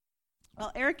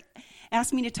Well, Eric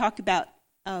asked me to talk about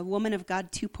Woman of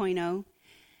God 2.0,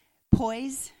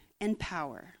 poise and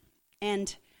power.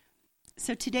 And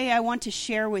so today I want to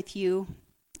share with you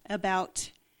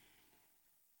about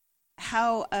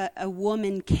how a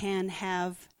woman can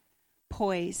have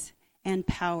poise and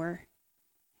power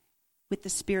with the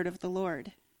Spirit of the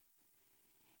Lord.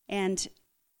 And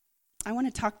I want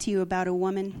to talk to you about a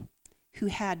woman who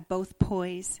had both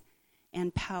poise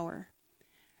and power.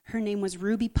 Her name was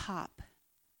Ruby Pop.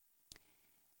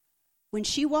 When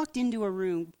she walked into a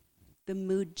room, the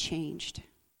mood changed.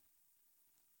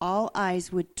 All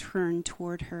eyes would turn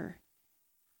toward her,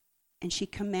 and she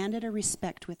commanded a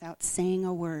respect without saying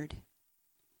a word.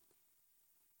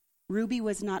 Ruby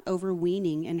was not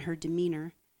overweening in her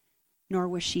demeanor, nor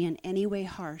was she in any way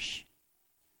harsh,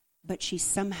 but she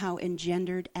somehow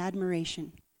engendered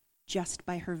admiration just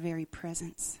by her very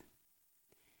presence.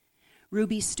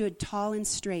 Ruby stood tall and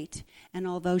straight, and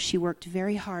although she worked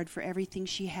very hard for everything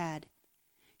she had,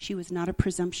 she was not a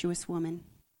presumptuous woman,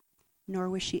 nor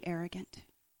was she arrogant.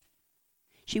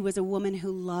 She was a woman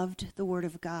who loved the Word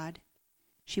of God.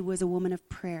 She was a woman of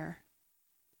prayer,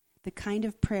 the kind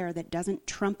of prayer that doesn't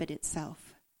trumpet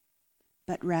itself,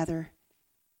 but rather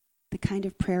the kind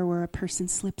of prayer where a person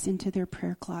slips into their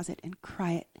prayer closet and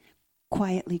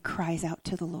quietly cries out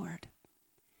to the Lord.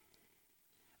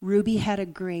 Ruby had a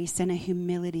grace and a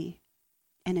humility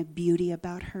and a beauty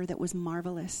about her that was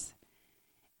marvelous,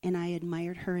 and I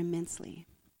admired her immensely.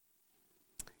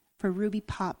 For Ruby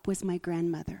Pop was my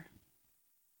grandmother.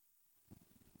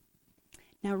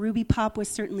 Now, Ruby Pop was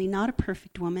certainly not a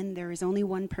perfect woman. There is only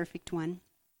one perfect one.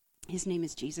 His name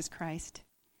is Jesus Christ.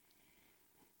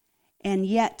 And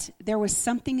yet, there was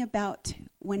something about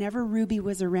whenever Ruby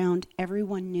was around,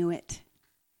 everyone knew it.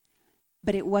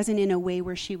 But it wasn't in a way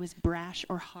where she was brash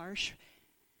or harsh.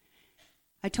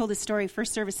 I told a story,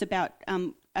 first service, about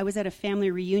I was at a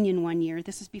family reunion one year.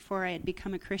 This was before I had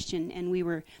become a Christian, and we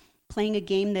were playing a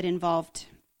game that involved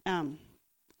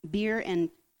beer and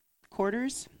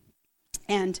quarters.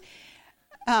 And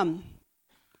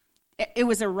it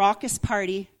was a raucous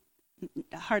party.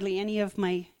 Hardly any of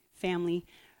my family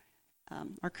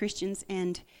are Christians,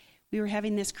 and we were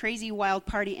having this crazy, wild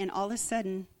party, and all of a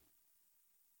sudden,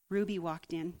 Ruby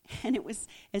walked in, and it was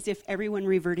as if everyone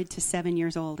reverted to 7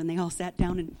 years old, and they all sat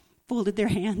down and folded their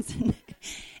hands.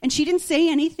 And she didn't say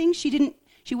anything. She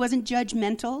wasn't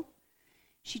judgmental.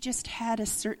 She just had a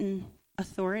certain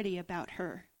authority about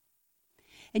her.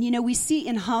 And you know, we see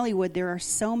in Hollywood there are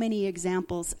so many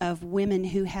examples of women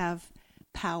who have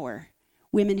power,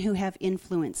 women who have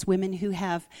influence, women who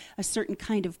have a certain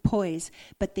kind of poise,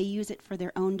 but they use it for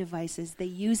their own devices. They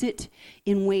use it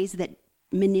in ways that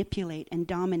manipulate and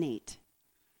dominate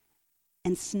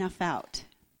and snuff out,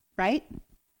 right?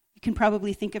 You can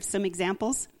probably think of some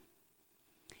examples.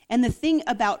 And the thing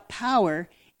about power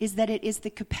is that it is the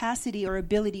capacity or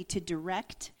ability to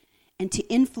direct and to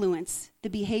influence the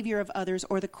behavior of others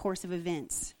or the course of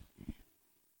events.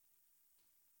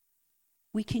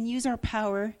 We can use our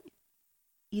power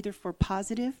either for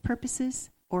positive purposes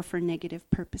or for negative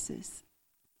purposes.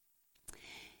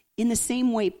 In the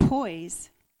same way, poise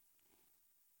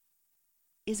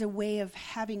is a way of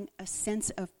having a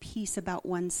sense of peace about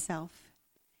oneself,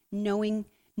 knowing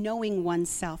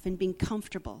oneself and being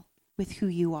comfortable with who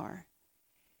you are.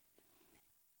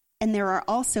 And there are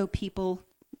also people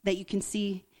that you can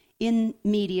see in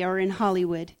media or in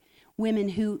Hollywood, women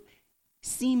who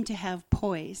seem to have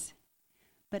poise,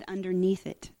 but underneath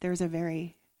it, there's a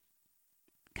very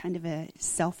kind of a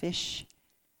selfish,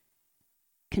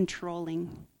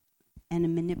 controlling, and a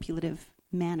manipulative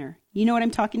manner. You know what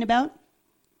I'm talking about?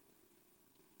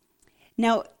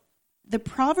 Now, the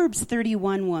Proverbs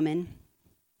 31 woman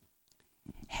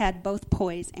had both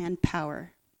poise and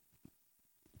power.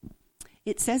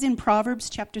 It says in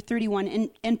Proverbs chapter 31,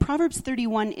 and Proverbs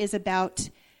 31 is about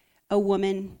a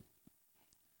woman,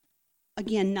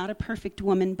 again, not a perfect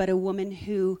woman, but a woman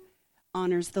who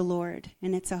honors the Lord.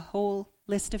 And it's a whole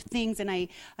list of things. And I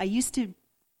used to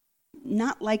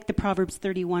not like the Proverbs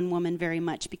 31 woman very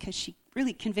much because she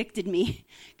really convicted me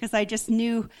because I just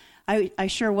knew I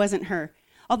sure wasn't her.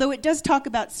 Although it does talk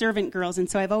about servant girls, and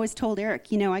so I've always told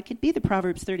Eric, you know, I could be the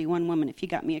Proverbs 31 woman if you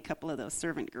got me a couple of those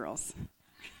servant girls.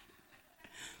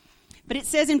 But it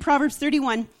says in Proverbs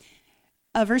 31,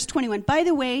 verse 21, by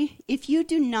the way, if you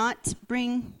do not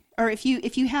bring, or if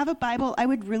you have a Bible, I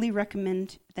would really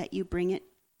recommend that you bring it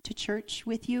to church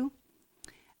with you.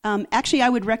 Actually, I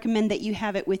would recommend that you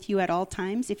have it with you at all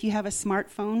times. If you have a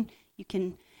smartphone, you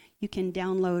can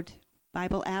download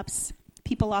Bible apps.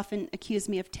 People often accuse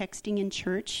me of texting in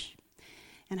church,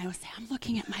 and I will say, I'm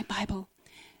looking at my Bible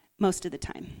most of the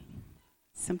time.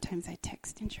 Sometimes I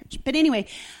text in church. But anyway,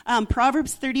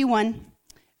 Proverbs 31,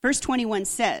 verse 21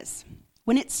 says,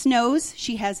 when it snows,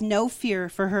 she has no fear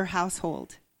for her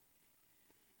household.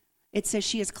 It says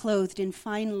she is clothed in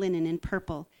fine linen and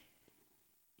purple.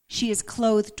 She is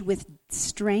clothed with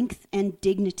strength and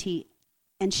dignity,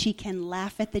 and she can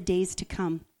laugh at the days to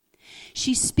come.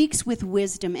 She speaks with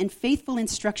wisdom, and faithful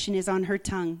instruction is on her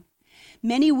tongue.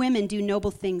 Many women do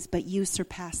noble things, but you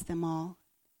surpass them all.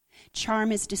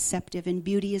 Charm is deceptive, and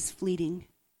beauty is fleeting,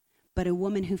 but a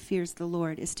woman who fears the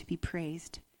Lord is to be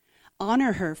praised.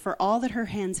 Honor her for all that her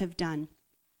hands have done,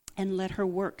 and let her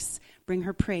works bring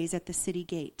her praise at the city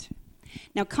gate.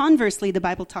 Now, conversely, the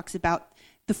Bible talks about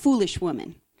the foolish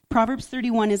woman. Proverbs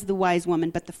 31 is the wise woman,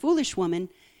 but the foolish woman,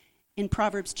 in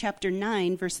Proverbs chapter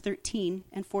 9, verse 13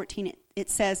 and 14, it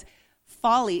says,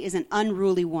 folly is an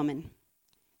unruly woman.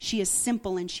 She is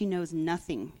simple and she knows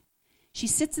nothing. She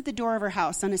sits at the door of her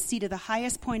house on a seat at the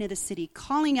highest point of the city,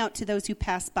 calling out to those who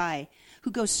pass by,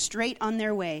 who go straight on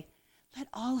their way. Let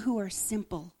all who are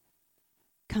simple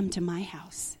come to my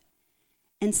house.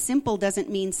 And simple doesn't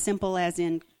mean simple as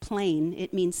in plain.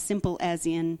 It means simple as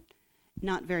in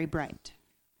not very bright.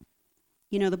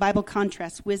 You know, the Bible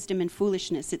contrasts wisdom and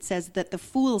foolishness. It says that the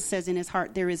fool says in his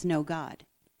heart, there is no God.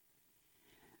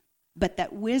 But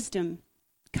that wisdom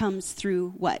comes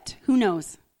through what? Who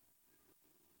knows?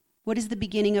 What is the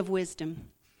beginning of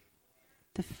wisdom?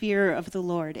 The fear of the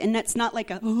Lord. And that's not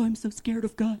like I'm so scared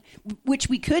of God, which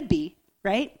we could be,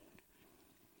 right?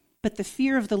 But the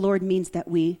fear of the Lord means that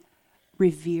we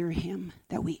revere him,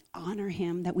 that we honor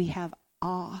him, that we have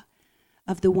awe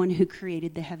of the one who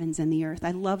created the heavens and the earth. I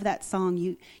love that song,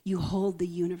 You Hold the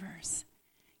Universe.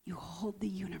 You hold the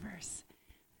universe.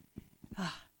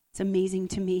 It's amazing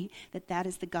to me that that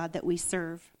is the God that we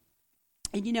serve.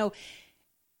 And you know,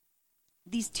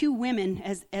 these two women,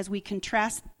 as we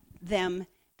contrast them,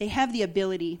 they have the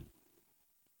ability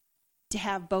to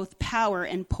have both power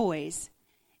and poise,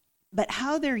 but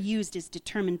how they're used is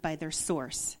determined by their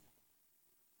source.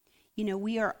 You know,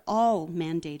 we are all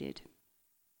mandated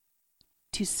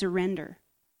to surrender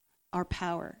our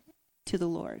power to the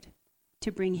Lord,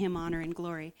 to bring him honor and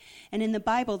glory. And in the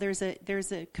Bible, there's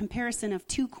a comparison of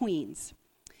two queens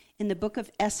in the book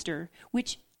of Esther,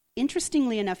 which,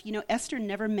 interestingly enough, you know, Esther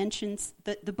never mentions,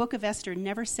 the book of Esther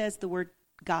never says the word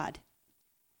God.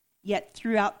 Yet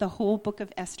throughout the whole book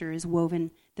of Esther is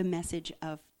woven the message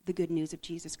of the good news of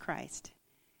Jesus Christ.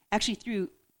 Actually, through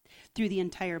the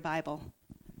entire Bible,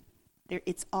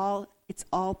 it's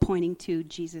all pointing to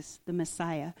Jesus, the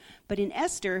Messiah. But in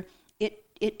Esther,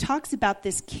 it talks about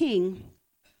this king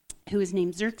who is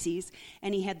named Xerxes,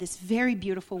 and he had this very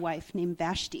beautiful wife named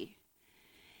Vashti.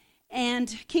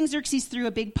 And King Xerxes threw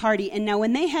a big party, and now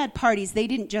when they had parties, they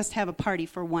didn't just have a party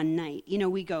for one night. You know,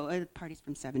 we go, parties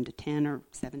from 7 to 10 or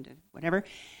 7 to whatever.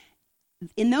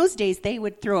 In those days, they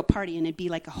would throw a party, and it'd be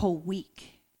like a whole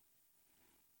week.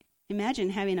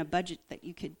 Imagine having a budget that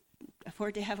you could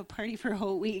afford to have a party for a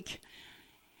whole week.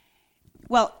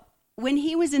 Well, when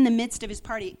he was in the midst of his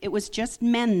party, it was just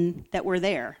men that were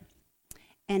there.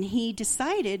 And he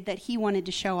decided that he wanted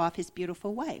to show off his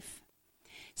beautiful wife.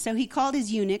 So he called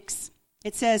his eunuchs.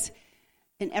 It says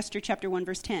in Esther chapter 1,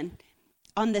 verse 10,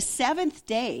 on the seventh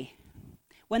day,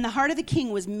 when the heart of the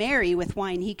king was merry with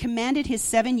wine, he commanded his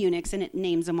 7 eunuchs, and it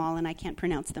names them all, and I can't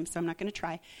pronounce them, so I'm not going to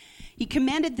try. He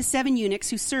commanded the 7 eunuchs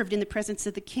who served in the presence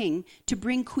of the king to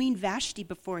bring Queen Vashti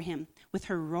before him with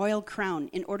her royal crown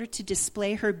in order to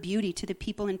display her beauty to the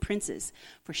people and princes,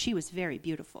 for she was very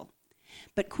beautiful.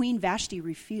 But Queen Vashti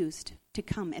refused to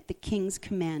come at the king's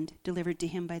command delivered to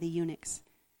him by the eunuchs.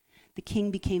 The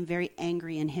king became very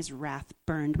angry, and his wrath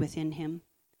burned within him.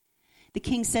 The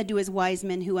king said to his wise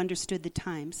men who understood the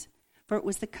times, for it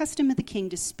was the custom of the king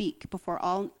to speak before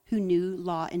all who knew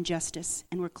law and justice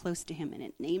and were close to him, and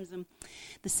it names them,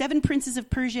 the 7 princes of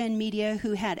Persia and Media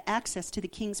who had access to the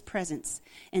king's presence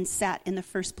and sat in the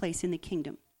first place in the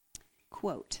kingdom.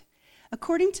 Quote,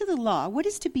 according to the law, what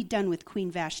is to be done with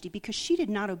Queen Vashti because she did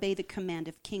not obey the command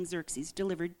of King Xerxes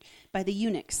delivered by the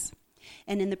eunuchs?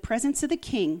 And in the presence of the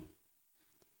king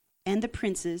and the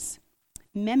princes,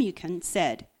 Memucan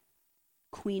said,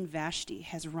 Queen Vashti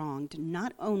has wronged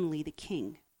not only the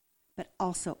king, but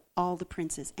also all the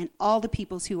princes and all the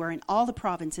peoples who are in all the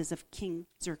provinces of King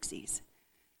Xerxes.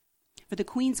 For the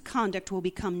queen's conduct will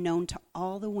become known to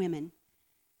all the women,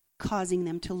 causing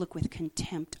them to look with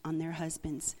contempt on their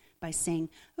husbands by saying,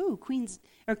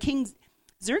 King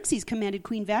Xerxes commanded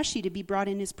Queen Vashti to be brought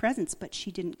in his presence, but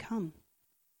she didn't come.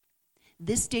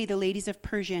 This day the ladies of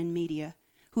Persia and Media,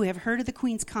 who have heard of the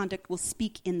queen's conduct, will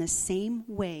speak in the same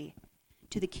way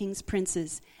to the king's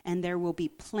princes, and there will be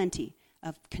plenty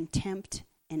of contempt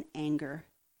and anger.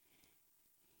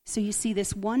 So you see,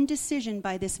 this one decision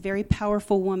by this very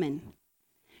powerful woman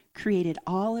created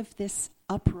all of this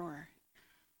uproar.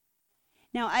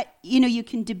 Now, you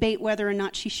can debate whether or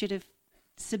not she should have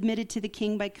submitted to the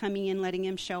king by coming in, letting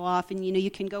him show off, and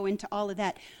you can go into all of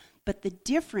that. But the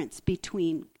difference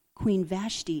between Queen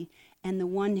Vashti and the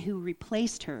one who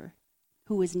replaced her,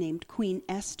 who was named Queen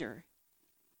Esther,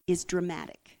 is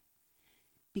dramatic.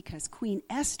 Because Queen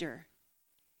Esther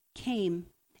came,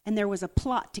 and there was a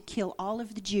plot to kill all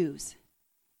of the Jews.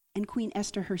 And Queen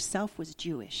Esther herself was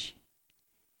Jewish.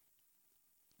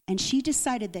 And she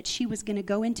decided that she was going to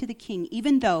go into the king,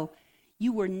 even though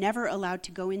you were never allowed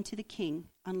to go into the king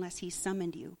unless he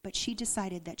summoned you. But she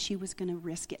decided that she was going to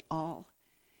risk it all.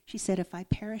 She said, if I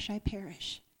perish, I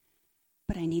perish.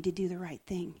 But I need to do the right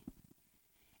thing.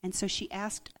 And so she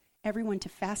asked everyone to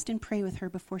fast and pray with her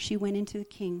before she went into the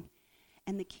king.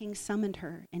 And the king summoned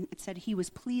her, and it said he was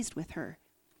pleased with her.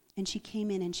 And she came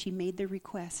in and she made the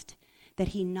request that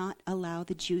he not allow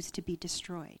the Jews to be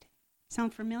destroyed.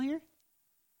 Sound familiar?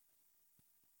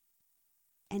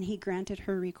 And he granted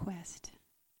her request.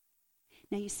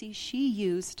 Now you see, she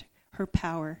used her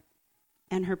power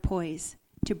and her poise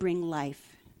to bring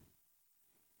life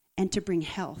and to bring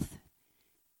health.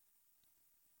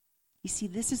 You see,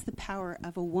 this is the power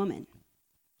of a woman.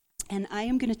 And I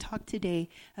am going to talk today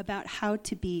about how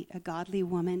to be a godly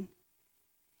woman.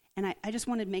 And I just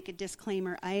wanted to make a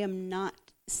disclaimer. I am not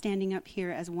standing up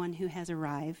here as one who has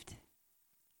arrived.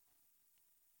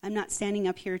 I'm not standing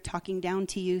up here talking down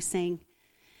to you saying,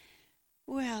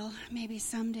 well, maybe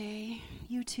someday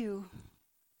you too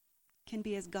can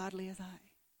be as godly as I.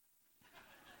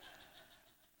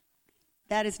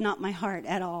 That is not my heart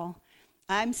at all.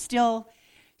 I'm still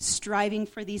striving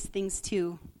for these things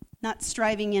too. Not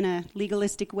striving in a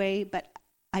legalistic way, but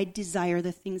I desire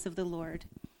the things of the Lord.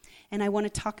 And I want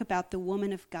to talk about the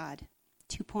woman of God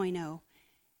 2.0.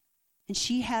 And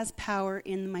she has power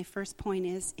my first point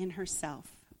is in herself.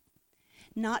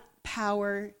 Not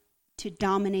power to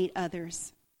dominate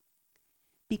others,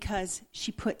 because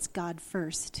she puts God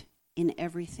first in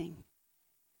everything.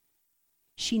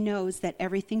 She knows that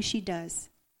everything she does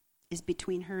is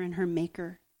between her and her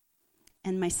Maker.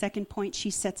 And my second point, she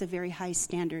sets a very high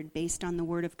standard based on the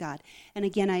Word of God. And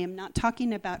again, I am not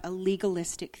talking about a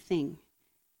legalistic thing.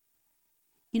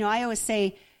 I always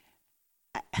say,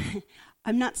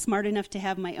 I'm not smart enough to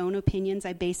have my own opinions.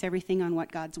 I base everything on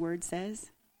what God's Word says,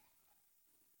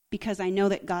 because I know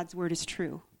that God's Word is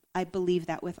true. I believe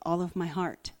that with all of my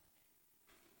heart.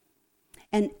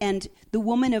 And the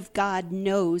woman of God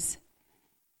knows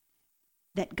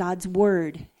that God's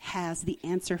Word has the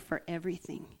answer for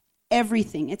everything.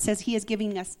 Everything. It says he has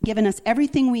given us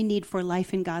everything we need for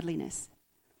life and godliness.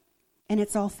 And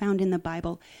it's all found in the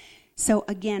Bible. So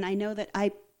again, I know that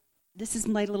this is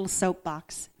my little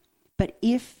soapbox. But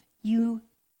if you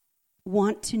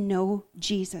want to know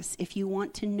Jesus, if you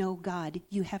want to know God,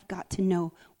 you have got to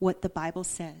know what the Bible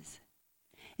says.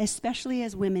 Especially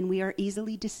as women, we are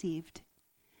easily deceived.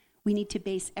 We need to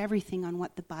base everything on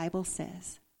what the Bible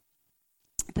says.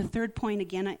 The third point,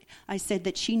 again, I said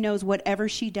that she knows whatever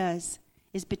she does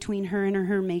is between her and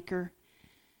her Maker.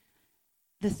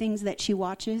 The things that she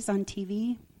watches on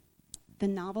TV, the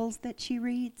novels that she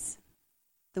reads,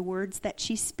 the words that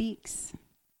she speaks,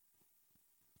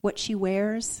 what she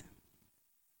wears,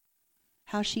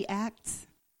 how she acts,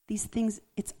 these things,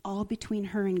 it's all between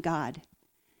her and God.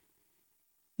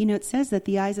 It says that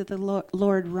the eyes of the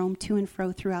Lord roam to and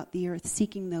fro throughout the earth,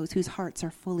 seeking those whose hearts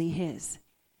are fully his.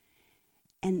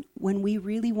 And when we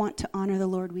really want to honor the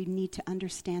Lord, we need to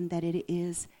understand that it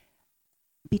is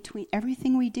between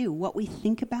everything we do, what we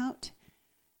think about,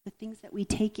 the things that we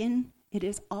take in, it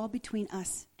is all between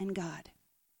us and God.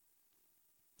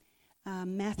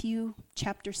 Matthew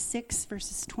chapter 6,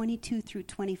 verses 22 through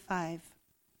 25.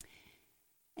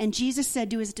 And Jesus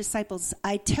said to his disciples,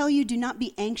 I tell you, do not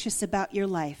be anxious about your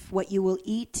life, what you will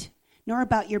eat, nor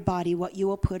about your body, what you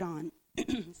will put on.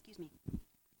 Excuse me.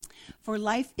 For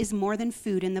life is more than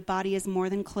food, and the body is more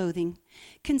than clothing.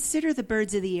 Consider the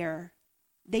birds of the air.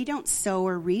 They don't sow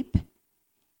or reap,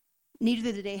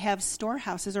 neither do they have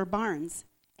storehouses or barns,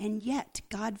 and yet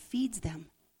God feeds them.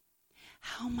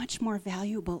 How much more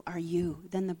valuable are you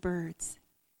than the birds?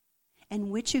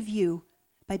 And which of you,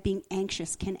 by being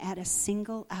anxious, can add a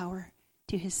single hour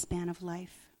to his span of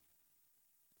life?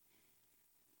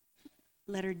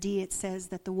 Letter D, it says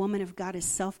that the woman of God is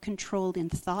self-controlled in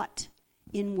thought,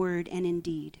 in word, and in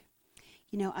deed.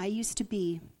 I used to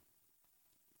be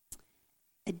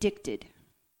addicted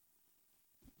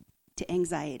to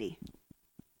anxiety.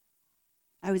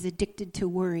 I was addicted to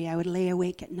worry. I would lay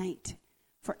awake at night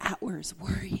for hours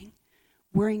worrying.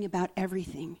 worrying about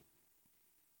everything.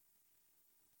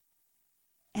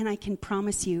 And I can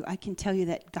promise you, I can tell you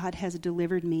that God has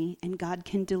delivered me and God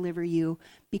can deliver you,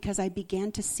 because I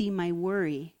began to see my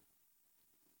worry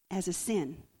as a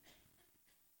sin.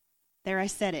 There, I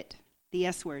said it, the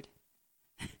S word.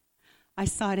 I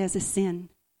saw it as a sin.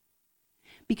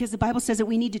 Because the Bible says that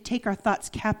we need to take our thoughts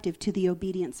captive to the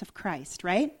obedience of Christ,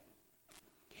 right?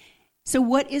 So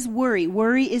what is worry?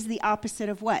 Worry is the opposite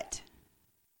of what?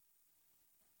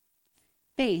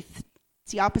 Faith.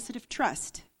 It's the opposite of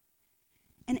trust.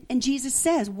 And Jesus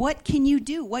says, what can you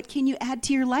do? What can you add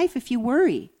to your life if you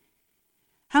worry?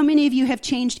 How many of you have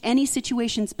changed any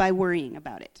situations by worrying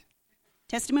about it?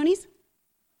 Testimonies?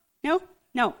 No?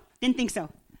 No, didn't think so.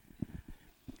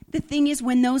 The thing is,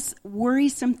 when those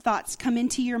worrisome thoughts come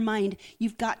into your mind,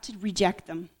 you've got to reject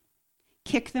them.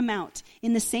 Kick them out.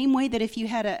 In the same way that if you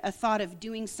had a thought of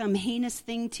doing some heinous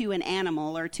thing to an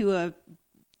animal or to a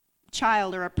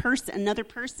child or a person, another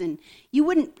person, you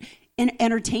wouldn't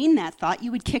entertain that thought.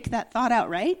 You would kick that thought out,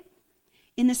 right?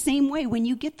 In the same way, when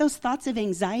you get those thoughts of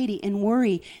anxiety and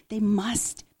worry, they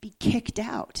must be kicked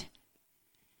out.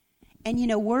 And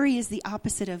worry is the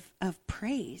opposite of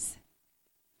praise.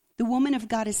 The woman of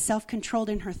God is self-controlled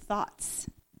in her thoughts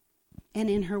and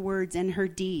in her words and her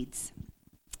deeds.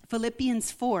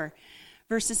 Philippians 4,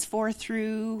 verses 4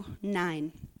 through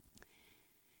 9.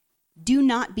 Do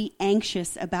not be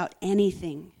anxious about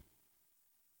anything,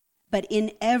 but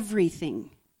in everything.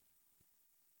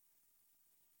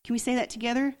 Can we say that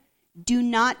together? Do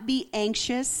not be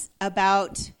anxious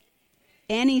about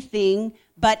anything,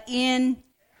 but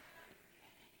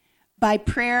by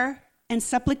prayer and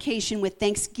supplication with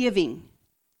thanksgiving,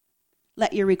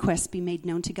 let your requests be made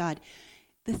known to God.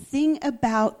 The thing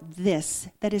about this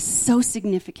that is so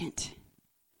significant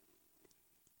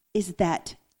is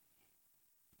that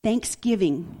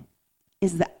thanksgiving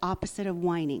is the opposite of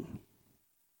whining.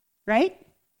 Right?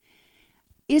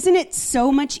 Isn't it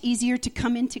so much easier to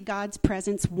come into God's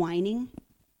presence whining?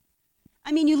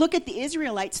 I mean, you look at the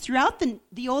Israelites throughout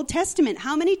the Old Testament.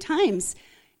 How many times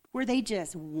were they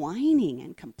just whining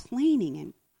and complaining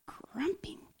and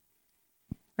grumping?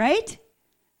 Right?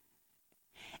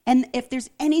 And if there's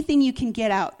anything you can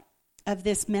get out of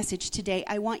this message today,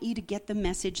 I want you to get the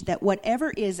message that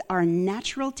whatever is our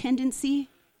natural tendency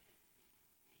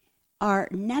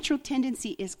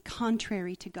is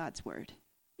contrary to God's word.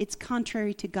 It's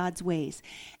contrary to God's ways.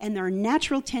 And our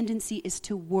natural tendency is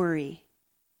to worry,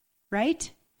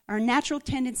 right? Our natural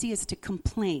tendency is to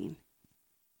complain,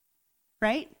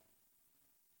 right?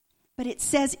 But it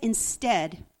says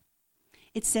instead,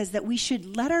 that we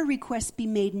should let our requests be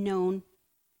made known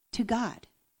to God.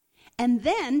 And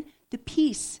then the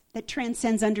peace that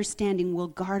transcends understanding will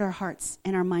guard our hearts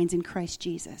and our minds in Christ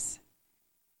Jesus.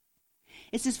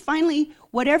 It says, finally,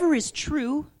 whatever is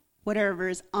true, whatever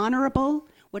is honorable,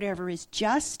 whatever is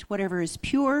just, whatever is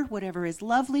pure, whatever is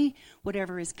lovely,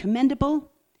 whatever is commendable,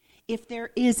 if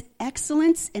there is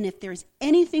excellence and if there's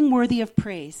anything worthy of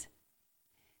praise,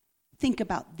 think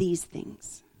about these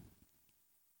things.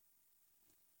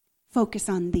 Focus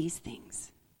on these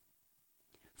things.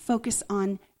 Focus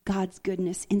on God's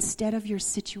goodness instead of your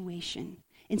situation,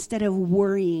 instead of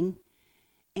worrying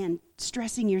and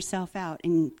stressing yourself out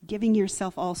and giving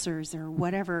yourself ulcers or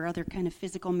whatever other kind of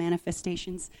physical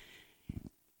manifestations.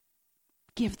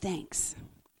 Give thanks.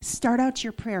 Start out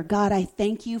your prayer. God, I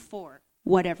thank you for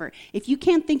whatever. If you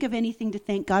can't think of anything to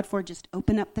thank God for, just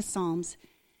open up the Psalms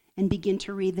and begin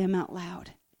to read them out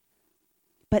loud.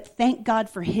 But thank God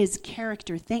for his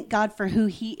character. Thank God for who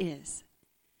he is.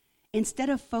 Instead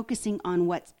of focusing on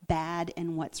what's bad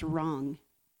and what's wrong.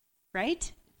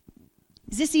 Right?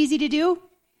 Is this easy to do?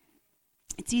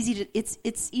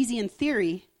 It's easy in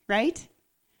theory, right?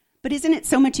 But isn't it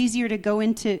so much easier to go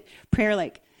into prayer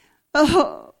like,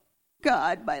 oh,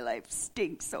 God, my life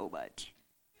stinks so much.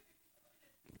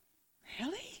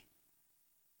 Really?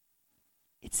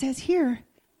 It says here,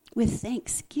 with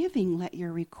thanksgiving, let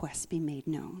your requests be made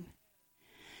known.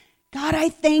 God, I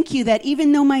thank you that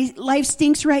even though my life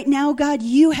stinks right now, God,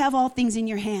 you have all things in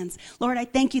your hands. Lord, I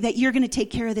thank you that you're going to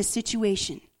take care of this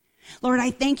situation. Lord,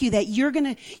 I thank you that you're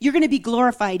going to be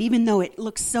glorified even though it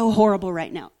looks so horrible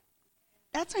right now.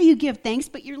 That's how you give thanks,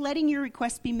 but you're letting your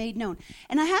requests be made known.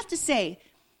 And I have to say,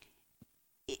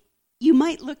 you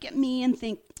might look at me and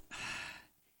think,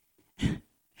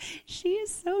 she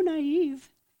is so naive.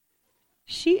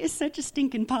 She is such a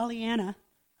stinking Pollyanna.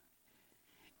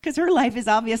 Because her life is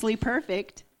obviously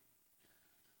perfect.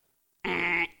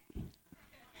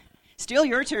 Still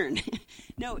your turn.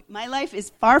 No, my life is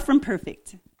far from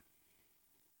perfect.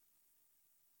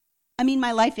 I mean,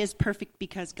 my life is perfect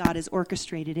because God has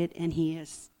orchestrated it and He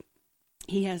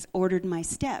He has ordered my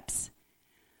steps.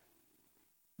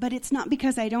 But it's not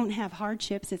because I don't have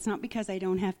hardships. It's not because I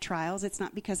don't have trials. It's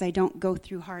not because I don't go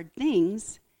through hard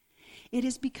things. It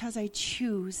is because I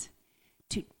choose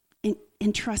to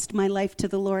entrust my life to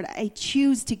the Lord. I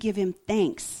choose to give him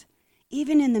thanks,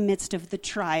 even in the midst of the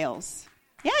trials.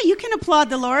 Yeah, you can applaud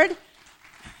the Lord.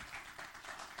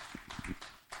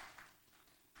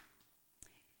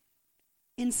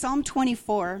 In Psalm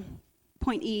 24,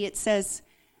 point E, it says,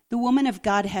 "The woman of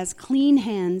God has clean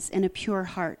hands and a pure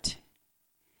heart."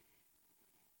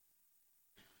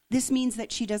 This means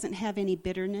that she doesn't have any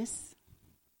bitterness,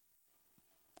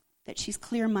 that she's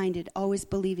clear-minded, always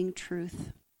believing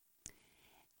truth.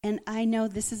 And I know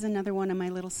this is another one of my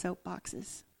little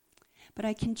soapboxes, but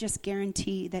I can just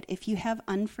guarantee that if you have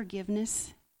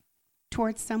unforgiveness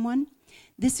towards someone,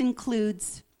 this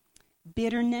includes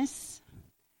bitterness,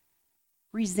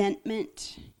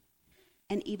 resentment,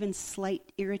 and even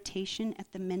slight irritation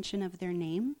at the mention of their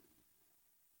name.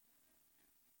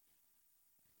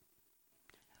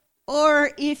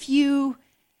 Or if you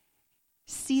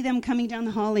see them coming down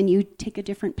the hall and you take a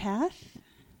different path.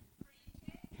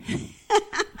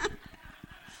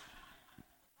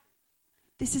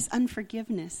 This is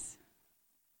unforgiveness.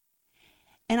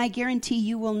 And I guarantee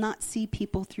you will not see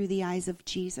people through the eyes of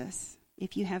Jesus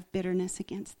if you have bitterness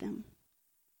against them.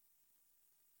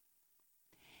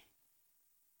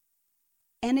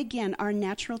 And again, our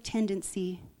natural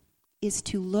tendency is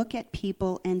to look at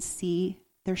people and see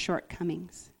their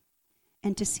shortcomings,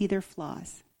 and to see their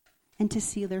flaws, and to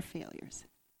see their failures.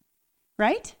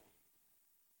 Right?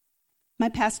 My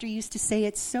pastor used to say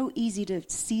it's so easy to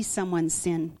see someone's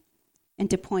sin and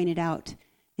to point it out.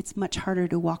 It's much harder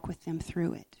to walk with them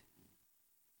through it.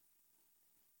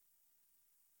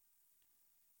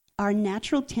 Our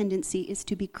natural tendency is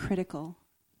to be critical.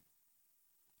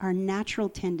 Our natural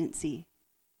tendency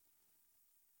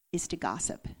is to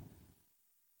gossip.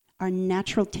 Our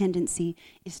natural tendency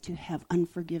is to have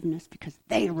unforgiveness because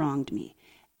they wronged me.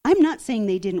 I'm not saying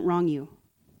they didn't wrong you.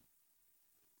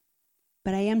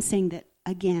 But I am saying that,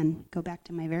 again, go back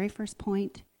to my very first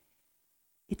point,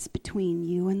 it's between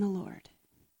you and the Lord.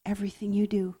 Everything you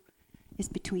do is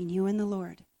between you and the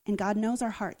Lord. And God knows our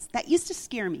hearts. That used to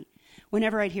scare me.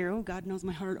 Whenever I'd hear, oh, God knows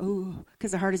my heart, oh,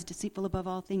 because the heart is deceitful above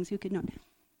all things, who could know?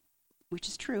 Which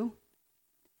is true.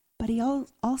 But he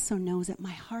also knows that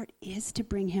my heart is to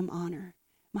bring him honor.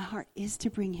 My heart is to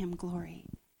bring him glory.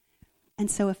 And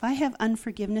so if I have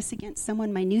unforgiveness against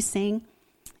someone, my new saying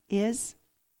is,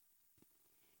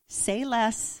 say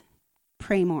less,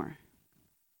 pray more.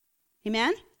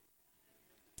 Amen?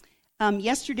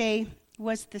 Yesterday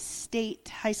was the state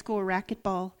high school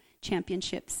racquetball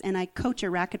championships, and I coach a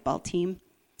racquetball team,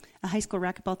 a high school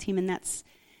racquetball team, and that's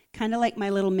kind of like my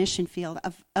little mission field.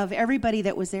 Of everybody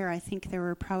that was there, I think there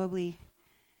were probably,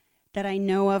 that I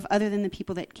know of, other than the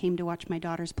people that came to watch my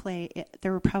daughters play,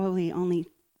 there were probably only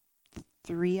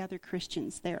 3 other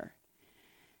Christians there.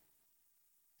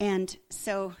 And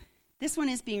so this one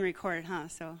is being recorded, huh?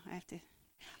 So I have to...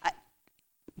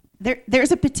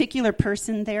 There's a particular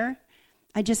person there.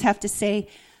 I just have to say,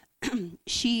 I'm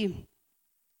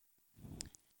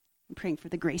praying for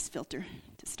the grace filter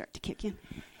to start to kick in.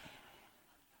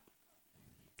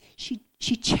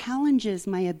 She challenges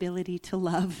my ability to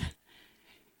love.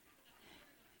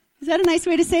 Is that a nice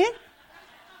way to say it?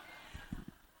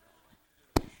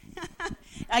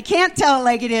 I can't tell it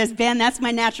like it is, Ben. That's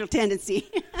my natural tendency.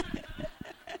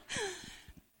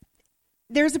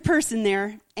 There's a person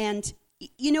there, and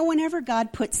you know, whenever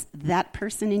God puts that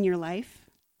person in your life,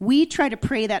 we try to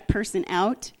pray that person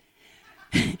out.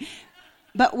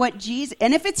 But what Jesus,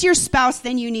 and if it's your spouse,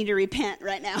 then you need to repent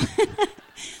right now.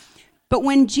 But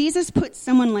when Jesus puts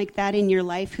someone like that in your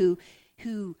life who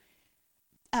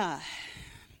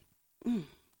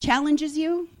challenges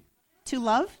you to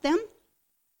love them,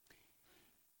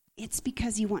 it's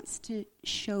because he wants to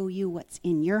show you what's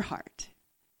in your heart.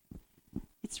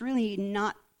 It's really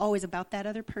not always about that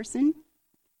other person,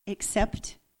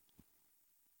 except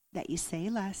that you say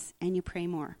less and you pray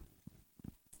more.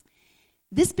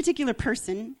 This particular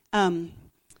person, and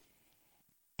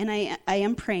I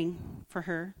am praying for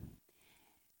her,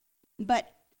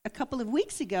 but a couple of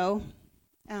weeks ago,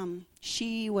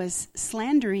 she was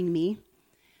slandering me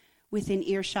within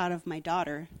earshot of my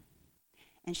daughter,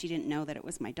 and she didn't know that it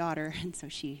was my daughter, and so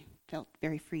she felt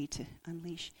very free to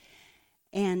unleash.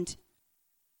 And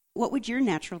what would your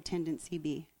natural tendency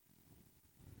be?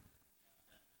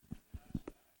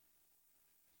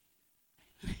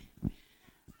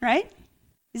 Right?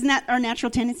 Isn't that our natural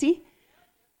tendency?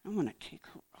 I want to take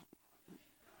her up.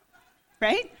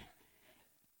 Right?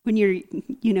 When you're,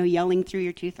 yelling through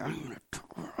your teeth, I'm going to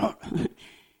take her up.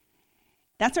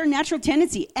 That's our natural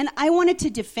tendency. And I wanted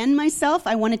to defend myself.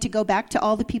 I wanted to go back to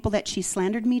all the people that she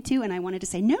slandered me to, and I wanted to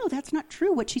say, no, that's not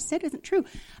true. What she said isn't true.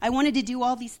 I wanted to do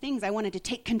all these things. I wanted to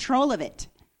take control of it.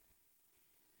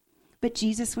 But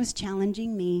Jesus was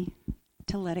challenging me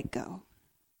to let it go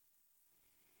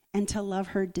and to love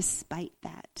her despite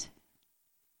that,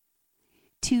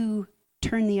 to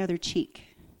turn the other cheek,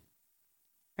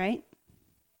 right?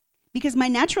 Because my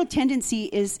natural tendency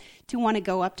is to want to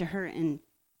go up to her and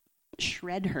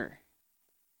shred her.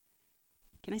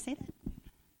 Can I say that?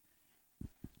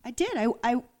 I did.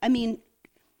 I mean,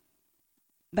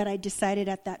 but I decided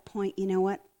at that point, you know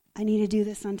what? I need to do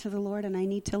this unto the Lord, and I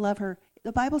need to love her.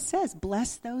 The Bible says,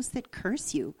 bless those that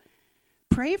curse you.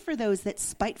 Pray for those that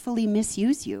spitefully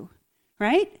misuse you,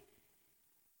 right?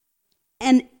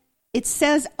 And it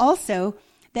says also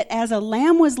that as a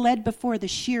lamb was led before the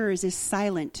shearers is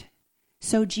silent,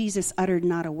 so Jesus uttered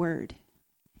not a word.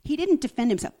 He didn't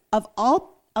defend himself. Of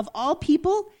all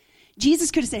people, Jesus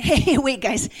could have said, hey, wait,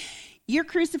 guys, you're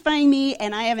crucifying me,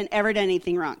 and I haven't ever done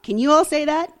anything wrong. Can you all say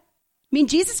that? I mean,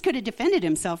 Jesus could have defended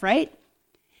himself, right?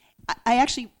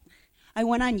 I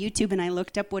went on YouTube and I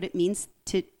looked up what it means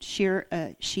to shear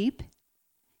a sheep.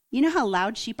 You know how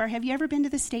loud sheep are? Have you ever been to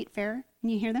the state fair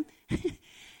and you hear them?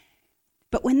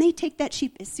 But when they take that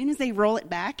sheep, as soon as they roll it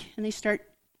back and they start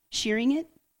shearing it,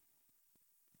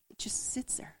 it just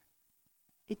sits there.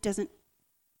 It doesn't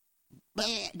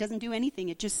do anything.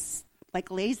 It just like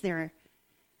lays there.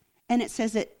 And it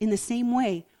says that in the same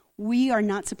way, we are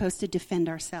not supposed to defend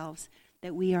ourselves,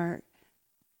 that we are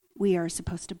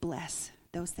supposed to bless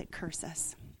those that curse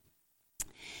us.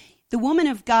 The woman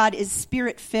of God is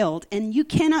spirit-filled, and you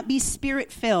cannot be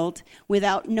spirit-filled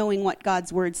without knowing what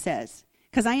God's word says.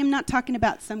 Because I am not talking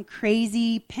about some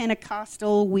crazy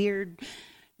Pentecostal, weird,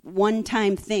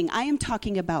 one-time thing. I am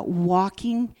talking about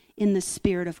walking in the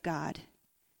Spirit of God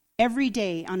every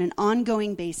day on an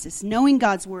ongoing basis, knowing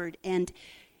God's word and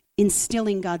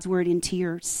instilling God's word into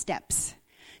your steps.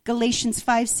 Galatians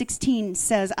 5:16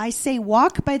 says, I say,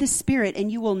 walk by the Spirit,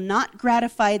 and you will not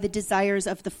gratify the desires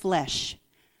of the flesh.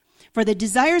 For the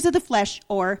desires of the flesh,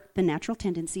 or the natural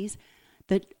tendencies,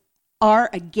 that are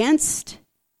against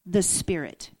the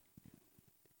Spirit.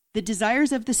 The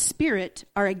desires of the Spirit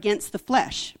are against the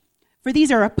flesh. For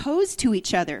these are opposed to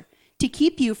each other, to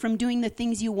keep you from doing the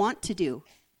things you want to do.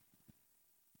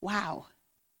 Wow.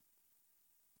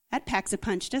 That packs a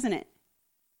punch, doesn't it?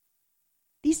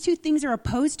 These two things are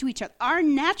opposed to each other. Our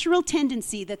natural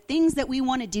tendency, the things that we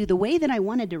want to do, the way that I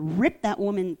wanted to rip that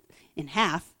woman in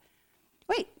half.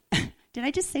 Wait, did I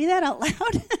just say that out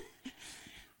loud?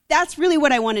 That's really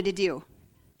what I wanted to do,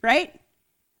 right?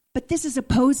 But this is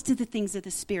opposed to the things of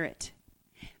the Spirit.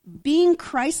 Being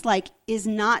Christ-like is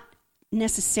not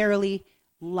necessarily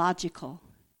logical.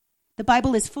 The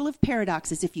Bible is full of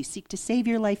paradoxes. If you seek to save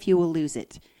your life, you will lose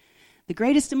it. The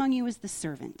greatest among you is the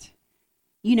servant.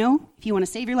 You know, if you want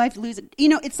to save your life, lose it. You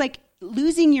know, it's like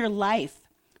losing your life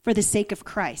for the sake of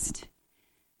Christ.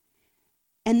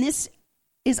 And this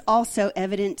is also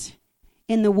evident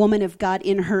in the woman of God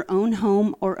in her own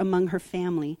home or among her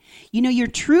family. You know, your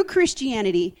true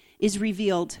Christianity is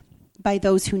revealed by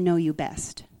those who know you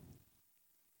best.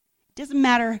 It doesn't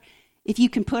matter if you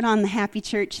can put on the happy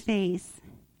church face.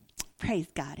 Praise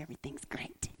God, everything's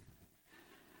great.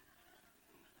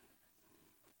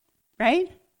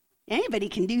 Right? Anybody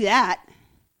can do that.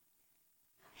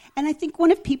 And I think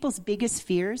one of people's biggest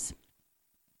fears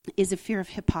is a fear of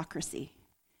hypocrisy.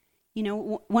 You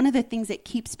know, one of the things that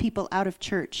keeps people out of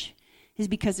church is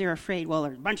because they're afraid, well,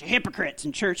 there's a bunch of hypocrites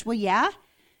in church. Well, yeah,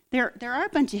 there are a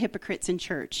bunch of hypocrites in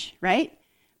church, right?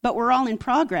 But we're all in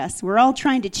progress. We're all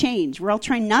trying to change. We're all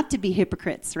trying not to be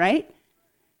hypocrites, right?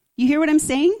 You hear what I'm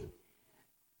saying?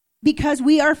 Because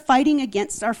we are fighting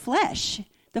against our flesh.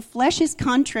 The flesh is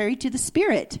contrary to the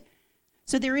Spirit.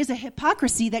 So there is a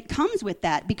hypocrisy that comes with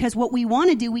that, because what we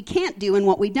want to do, we can't do, and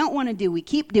what we don't want to do, we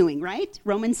keep doing, right?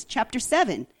 Romans chapter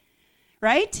 7,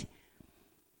 right?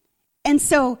 And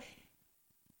so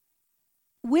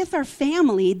with our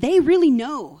family, they really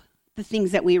know the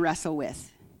things that we wrestle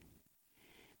with.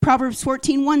 Proverbs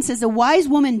 14:1 says, a wise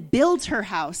woman builds her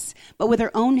house, but with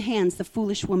her own hands the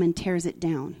foolish woman tears it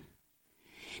down.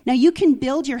 Now, you can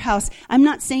build your house. I'm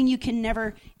not saying you can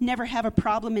never have a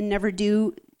problem and never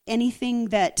do anything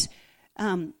that,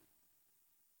 how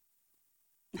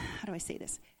do I say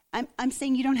this? I'm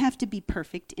saying you don't have to be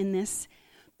perfect in this,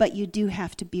 but you do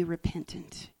have to be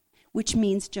repentant, which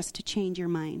means just to change your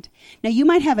mind. Now, you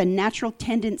might have a natural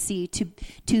tendency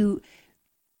to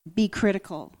be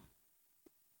critical,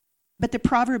 but the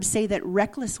Proverbs say that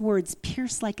reckless words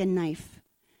pierce like a knife,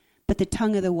 but the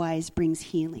tongue of the wise brings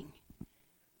healing.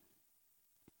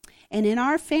 And in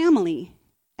our family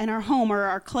and our home or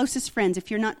our closest friends, if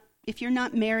you're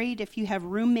not married, if you have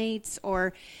roommates,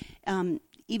 or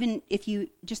even if you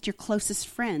just your closest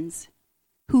friends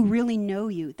who really know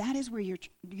you, that is where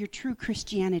your true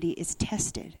Christianity is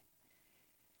tested.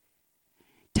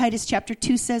 Titus chapter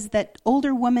 2 says that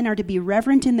older women are to be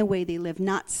reverent in the way they live,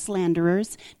 not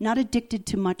slanderers, not addicted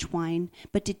to much wine,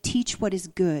 but to teach what is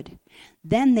good.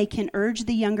 Then they can urge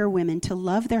the younger women to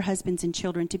love their husbands and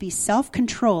children, to be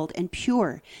self-controlled and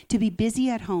pure, to be busy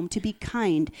at home, to be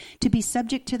kind, to be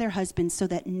subject to their husbands, so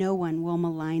that no one will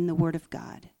malign the word of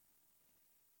God.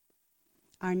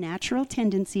 Our natural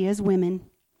tendency as women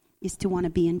is to want to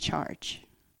be in charge.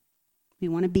 We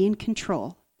want to be in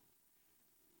control.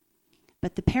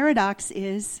 But the paradox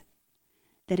is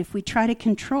that if we try to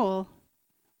control,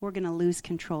 we're going to lose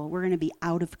control. We're going to be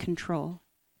out of control.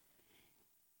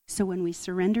 So when we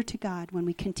surrender to God, when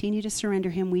we continue to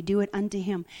surrender Him, we do it unto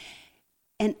Him.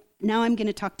 And now I'm going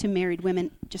to talk to married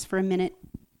women just for a minute.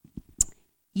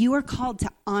 You are called to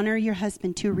honor your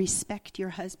husband, to respect your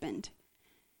husband,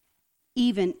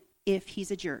 even if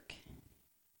he's a jerk.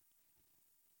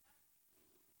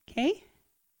 Okay?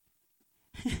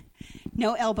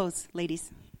 No elbows,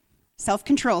 ladies.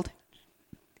 Self-controlled.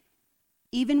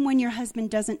 Even when your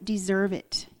husband doesn't deserve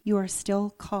it, you are still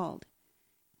called.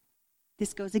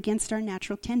 This goes against our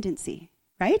natural tendency,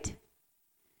 right?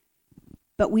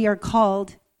 But we are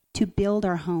called to build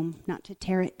our home, not to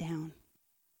tear it down.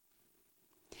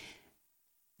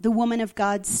 The woman of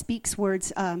God speaks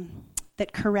words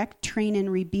that correct, train,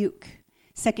 and rebuke.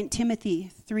 2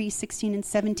 Timothy 3:16 and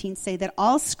 17 say that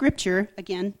all Scripture,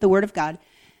 again, the Word of God,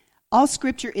 all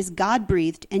Scripture is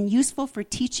God-breathed and useful for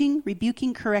teaching,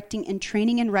 rebuking, correcting, and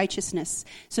training in righteousness,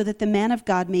 so that the man of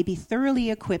God may be thoroughly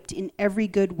equipped in every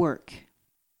good work.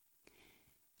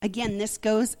 Again, this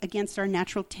goes against our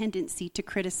natural tendency to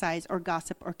criticize or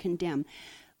gossip or condemn.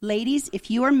 Ladies,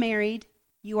 if you are married,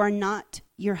 you are not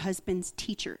your husband's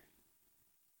teacher.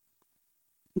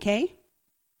 Okay?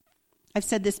 I've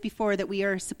said this before, that we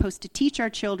are supposed to teach our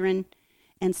children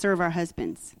and serve our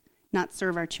husbands, not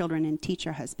serve our children and teach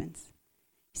our husbands.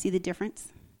 See the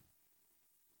difference?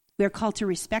 We are called to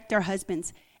respect our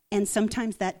husbands, and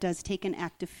sometimes that does take an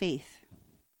act of faith.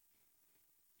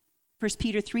 1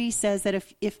 Peter 3 says that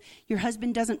if your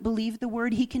husband doesn't believe the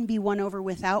word, he can be won over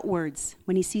without words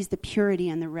when he sees the purity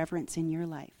and the reverence in your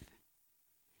life.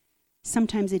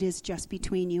 Sometimes it is just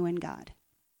between you and God.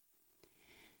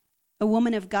 A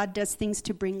woman of God does things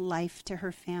to bring life to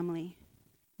her family,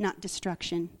 not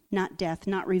destruction, not death,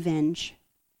 not revenge.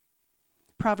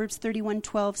 Proverbs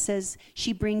 31:12 says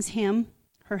she brings him,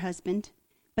 her husband,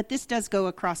 but this does go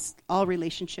across all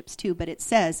relationships too, but it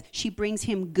says she brings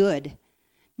him good,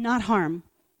 not harm,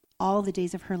 all the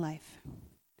days of her life.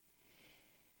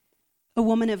 A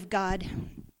woman of God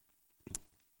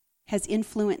has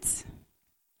influence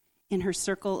in her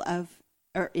circle of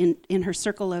in her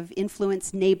circle of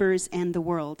influence, neighbors, and the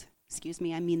world.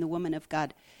 The woman of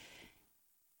God.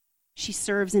 She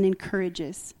serves and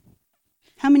encourages.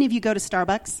 How many of you go to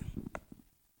Starbucks?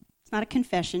 It's not a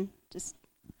confession.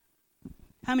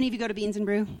 How many of you go to Beans and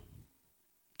Brew?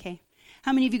 Okay.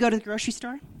 How many of you go to the grocery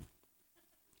store?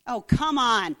 Oh, come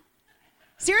on.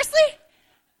 Seriously?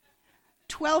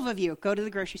 12 of you go to the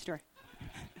grocery store.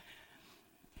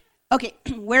 Okay,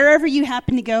 wherever you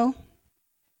happen to go,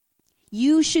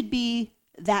 you should be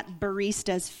that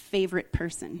barista's favorite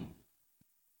person.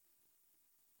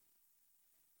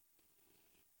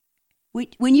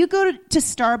 When you go to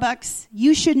Starbucks,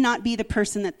 you should not be the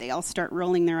person that they all start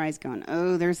rolling their eyes going,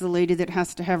 oh, there's the lady that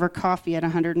has to have her coffee at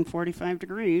 145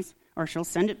 degrees, or she'll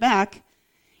send it back.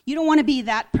 You don't want to be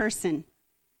that person.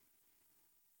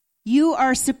 You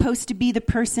are supposed to be the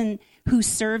person who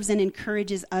serves and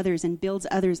encourages others and builds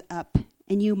others up,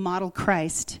 and you model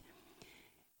Christ.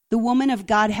 The woman of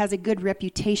God has a good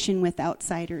reputation with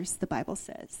outsiders, the Bible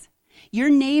says. Your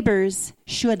neighbors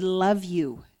should love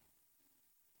you.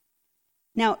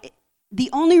 Now, the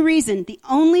only reason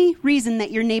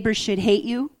that your neighbors should hate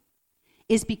you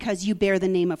is because you bear the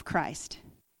name of Christ.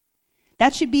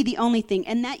 That should be the only thing,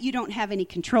 and that you don't have any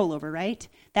control over, right?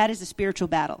 That is a spiritual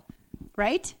battle,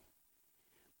 right?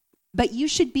 But you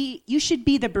should be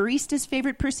the barista's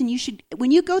favorite person.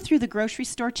 When you go through the grocery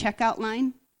store checkout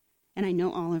line, and I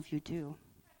know all of you do,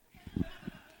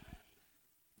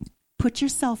 put your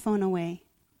cell phone away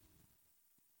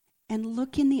and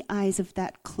look in the eyes of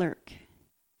that clerk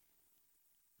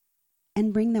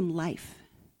and bring them life.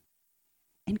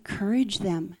 Encourage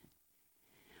them.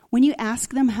 When you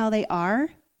ask them how they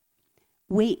are,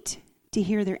 wait to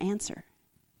hear their answer.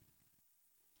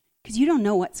 Because you don't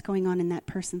know what's going on in that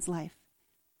person's life.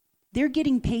 They're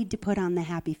getting paid to put on the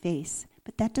happy face,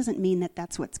 but that doesn't mean that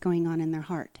that's what's going on in their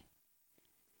heart.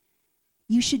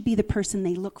 You should be the person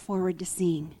they look forward to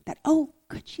seeing. That, oh,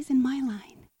 good, she's in my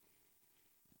line.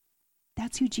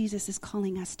 That's who Jesus is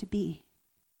calling us to be.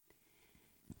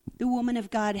 The woman of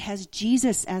God has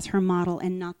Jesus as her model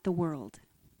and not the world.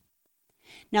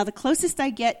 Now, the closest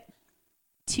I get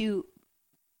to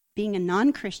being a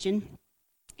non-Christian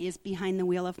is behind the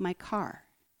wheel of my car.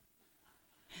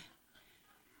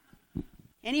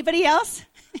 Anybody else?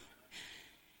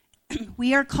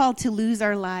 We are called to lose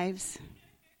our lives.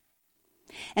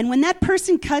 And when that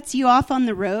person cuts you off on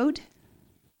the road,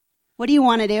 what do you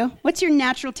want to do? What's your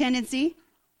natural tendency?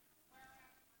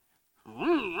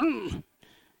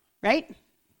 Right?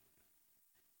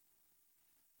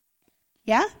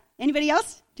 Yeah? Anybody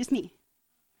else? Just me.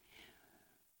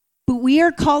 But we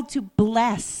are called to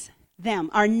bless them.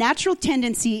 Our natural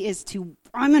tendency is to,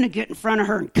 I'm going to get in front of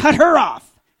her and cut her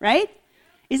off, right?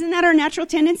 Isn't that our natural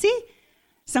tendency?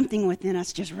 Something within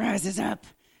us just rises up.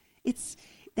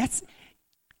 That's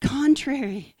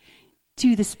contrary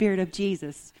to the Spirit of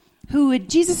Jesus.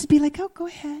 Jesus would be like, oh, go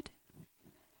ahead.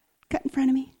 Cut in front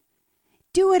of me.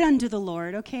 Do it unto the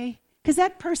Lord, okay? Because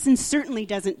that person certainly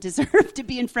doesn't deserve to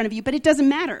be in front of you, but it doesn't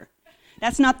matter.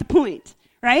 That's not the point,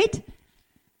 right?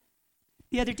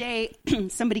 The other day,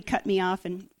 somebody cut me off,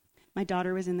 and my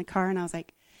daughter was in the car, and I was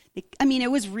like,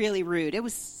 it was really rude.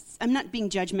 I'm not being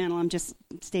judgmental, I'm just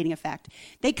stating a fact.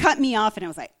 They cut me off, and I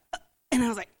was like,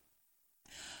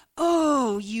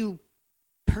 oh, you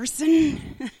person.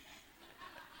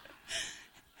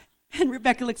 And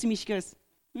Rebecca looks at me, she goes,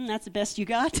 that's the best you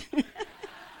got?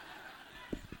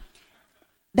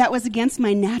 That was against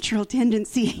my natural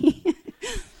tendency.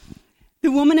 The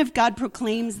woman of God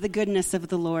proclaims the goodness of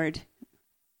the Lord.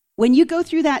 When you go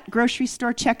through that grocery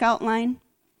store checkout line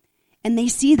and they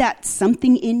see that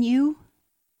something in you,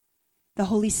 the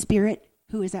Holy Spirit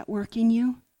who is at work in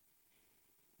you,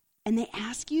 and they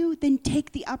ask you, then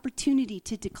take the opportunity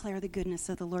to declare the goodness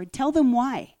of the Lord. Tell them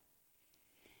why.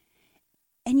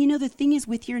 And the thing is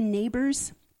with your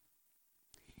neighbors,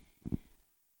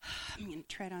 I'm going to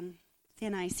tread on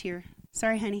thin ice here.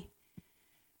 Sorry, honey.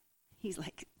 He's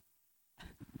like,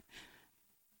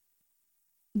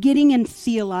 getting in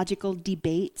theological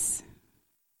debates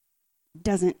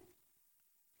doesn't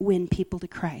win people to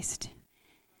Christ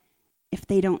if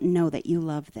they don't know that you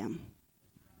love them.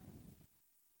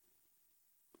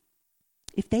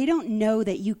 If they don't know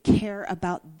that you care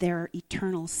about their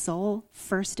eternal soul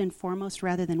first and foremost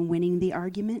rather than winning the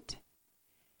argument,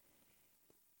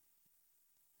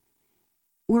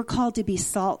 we're called to be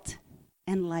salt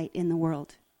and light in the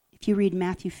world. If you read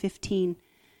Matthew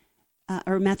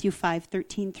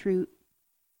 5:13 through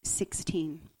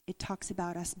 16, it talks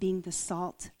about us being the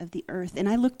salt of the earth. And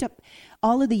I looked up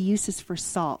all of the uses for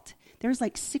salt. There's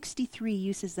like 63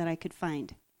 uses that I could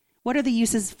find. What are the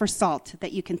uses for salt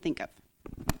that you can think of?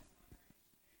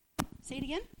 Say it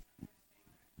again.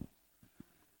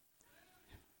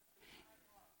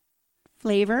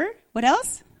 Flavor. What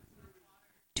else?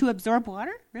 To absorb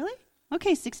water? Really?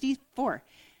 Okay, 64.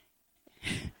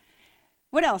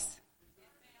 What else?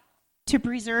 To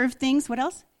preserve things. What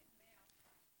else?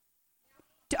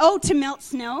 To melt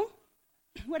snow.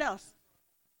 What else?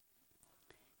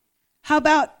 How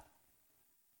about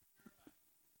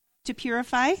to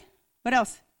purify? What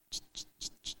else?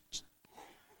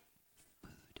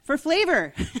 For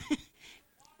flavor.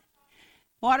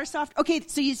 Water soft. Okay,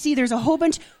 so you see there's a whole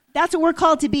bunch. That's what we're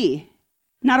called to be.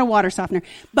 Not a water softener.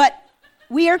 But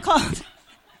we are called.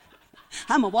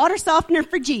 I'm a water softener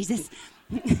for Jesus.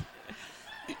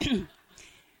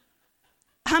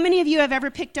 How many of you have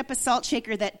ever picked up a salt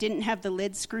shaker that didn't have the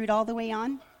lid screwed all the way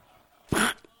on?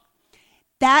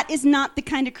 That is not the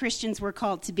kind of Christians we're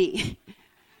called to be.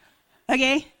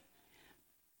 Okay?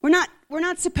 We're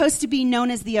not supposed to be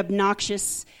known as the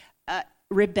obnoxious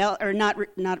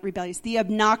not rebellious, the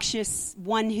obnoxious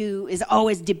one who is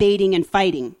always debating and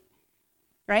fighting.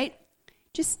 Right?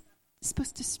 Just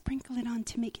supposed to sprinkle it on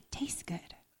to make it taste good.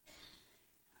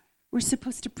 We're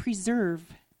supposed to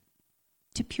preserve,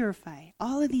 to purify,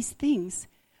 all of these things.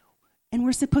 And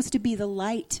we're supposed to be the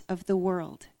light of the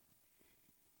world.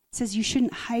 It says you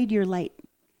shouldn't hide your light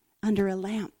under a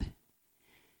lamp.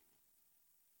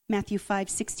 Matthew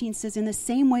 5:16 says, in the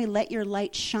same way, let your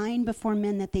light shine before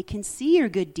men that they can see your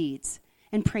good deeds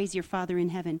and praise your Father in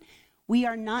heaven. We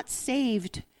are not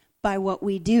saved by what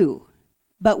we do,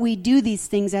 but we do these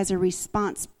things as a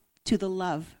response to the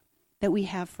love that we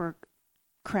have for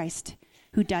Christ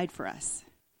who died for us.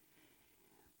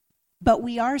 But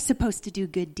we are supposed to do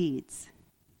good deeds.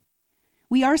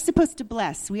 We are supposed to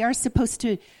bless. We are supposed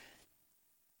to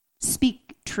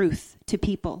speak truth to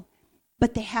people.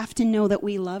 But they have to know that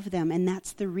we love them, and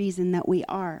that's the reason that we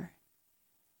are.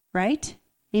 Right?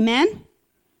 Amen?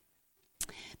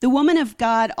 The woman of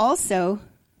God also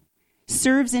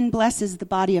serves and blesses the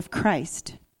body of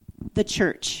Christ, the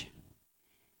church.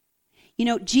 You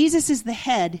know, Jesus is the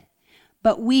head,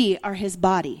 but we are his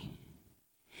body.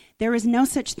 There is no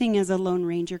such thing as a Lone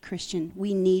Ranger Christian.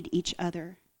 We need each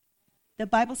other. The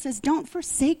Bible says, don't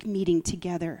forsake meeting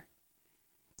together.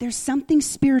 There's something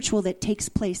spiritual that takes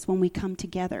place when we come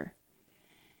together.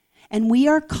 And we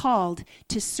are called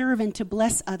to serve and to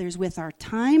bless others with our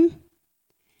time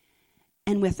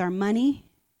and with our money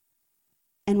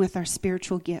and with our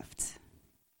spiritual gifts.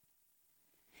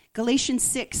 Galatians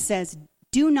 6 says,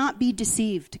 do not be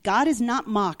deceived. God is not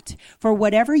mocked. For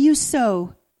whatever you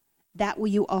sow, that will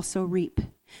you also reap.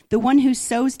 The one who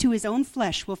sows to his own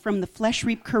flesh will from the flesh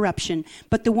reap corruption,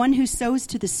 but the one who sows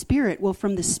to the Spirit will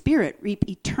from the Spirit reap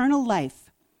eternal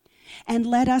life. And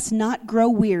let us not grow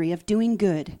weary of doing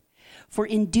good, for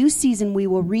in due season we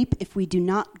will reap if we do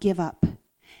not give up.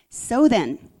 So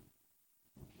then,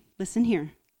 listen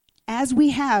here, as we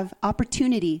have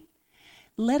opportunity,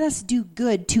 let us do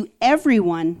good to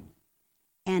everyone,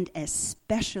 and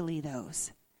especially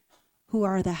those who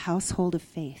are the household of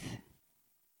faith.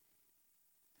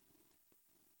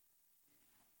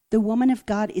 The woman of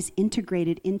God is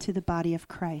integrated into the body of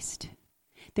Christ.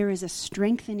 There is a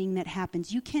strengthening that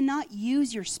happens. You cannot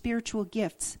use your spiritual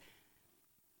gifts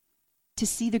to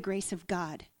see the grace of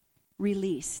God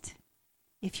released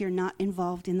if you're not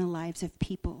involved in the lives of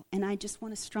people. And I just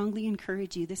want to strongly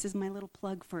encourage you. This is my little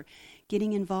plug for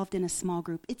getting involved in a small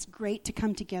group. It's great to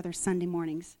come together Sunday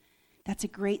mornings. That's a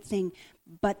great thing.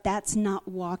 But that's not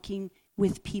walking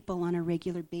with people on a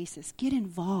regular basis. Get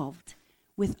involved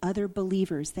with other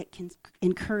believers that can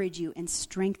encourage you and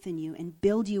strengthen you and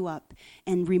build you up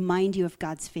and remind you of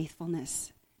God's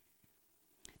faithfulness.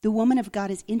 The woman of God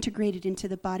is integrated into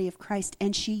the body of Christ,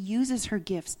 and she uses her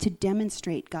gifts to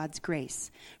demonstrate God's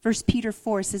grace. 1 Peter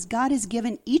 4 says, God has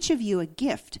given each of you a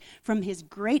gift from his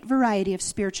great variety of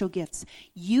spiritual gifts.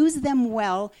 Use them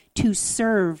well to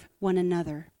serve one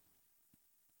another.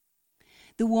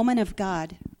 The woman of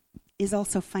God is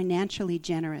also financially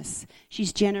generous.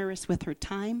 She's generous with her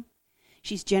time.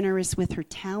 She's generous with her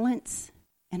talents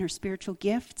and her spiritual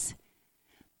gifts.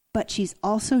 But she's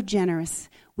also generous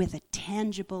with a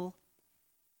tangible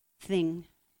thing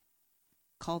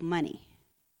called money.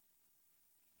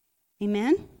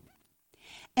 Amen?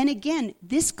 And again,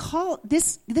 this calls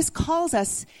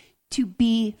us to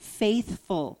be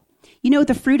faithful. You know,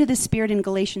 the fruit of the Spirit in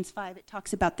Galatians 5, it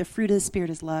talks about the fruit of the Spirit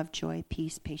is love, joy,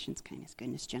 peace, patience, kindness,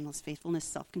 goodness, gentleness, faithfulness,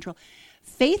 self-control.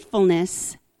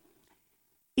 Faithfulness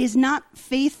is not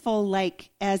faithful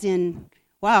like as in,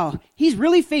 wow, he's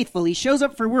really faithful. He shows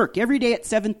up for work every day at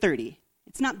 7:30.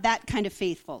 It's not that kind of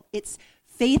faithful. It's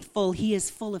faithful. He is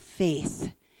full of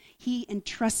faith. He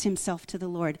entrusts himself to the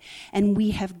Lord, and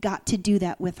we have got to do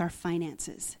that with our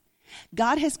finances.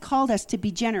 God has called us to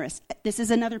be generous. This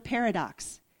is another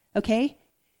paradox. Okay?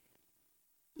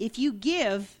 If you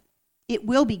give, it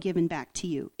will be given back to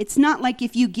you. It's not like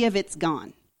if you give, it's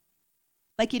gone,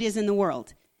 like it is in the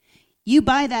world. You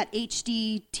buy that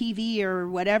HD TV or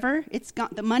whatever, it's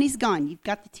gone. The money's gone. You've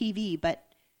got the TV, but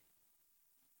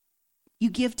you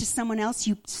give to someone else,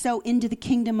 you sow into the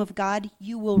kingdom of God,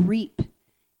 you will reap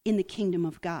in the kingdom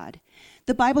of God.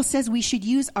 The Bible says we should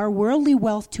use our worldly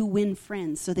wealth to win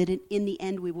friends so that in the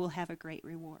end we will have a great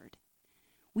reward.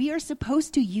 We are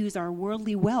supposed to use our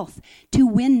worldly wealth to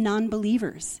win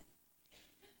non-believers.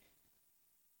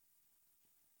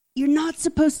 You're not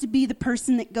supposed to be the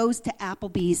person that goes to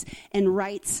Applebee's and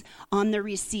writes on the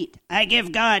receipt, I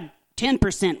give God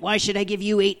 10%, why should I give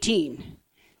you 18%?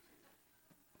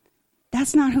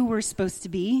 That's not who we're supposed to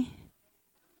be.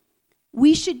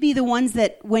 We should be the ones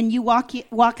that when you walk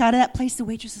out of that place, the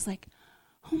waitress is like,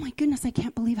 oh my goodness, I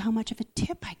can't believe how much of a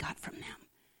tip I got from them.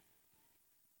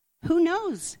 Who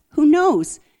knows? Who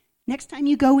knows? Next time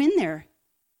you go in there,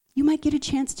 you might get a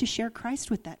chance to share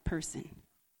Christ with that person.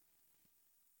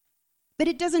 But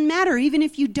it doesn't matter, even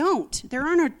if you don't. There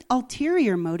aren't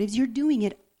ulterior motives. You're doing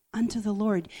it unto the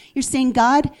Lord. You're saying,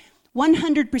 God,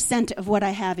 100% of what I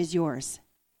have is yours.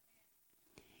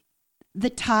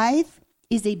 The tithe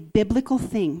is a biblical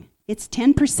thing. It's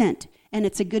 10%, and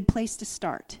it's a good place to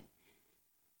start.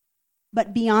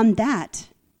 But beyond that,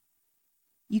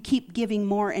 you keep giving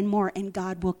more and more, and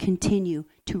God will continue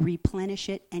to replenish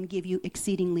it and give you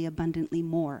exceedingly abundantly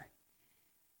more.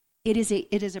 It is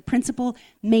a principle,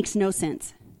 makes no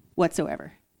sense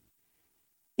whatsoever.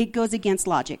 It goes against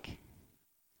logic,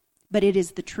 but it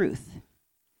is the truth.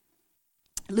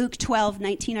 Luke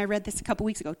 12:19, I read this a couple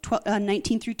weeks ago,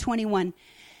 19 through 21.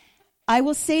 I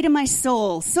will say to my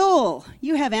soul, soul,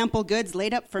 you have ample goods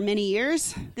laid up for many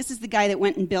years. This is the guy that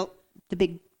went and built the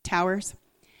big towers.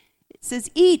 It says,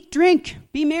 eat, drink,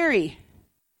 be merry.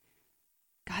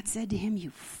 God said to him,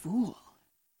 you fool.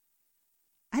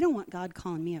 I don't want God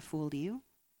calling me a fool, do you?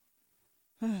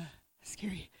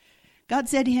 Scary. God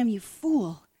said to him, you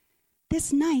fool,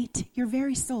 this night your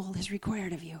very soul is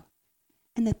required of you.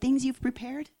 And the things you've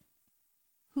prepared,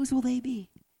 whose will they be?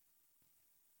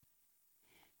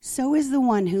 So is the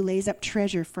one who lays up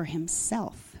treasure for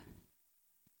himself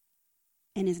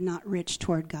and is not rich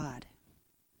toward God.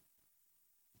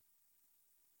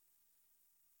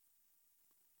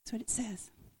 That's what it says.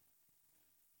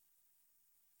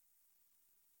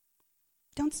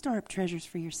 Don't store up treasures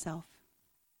for yourself.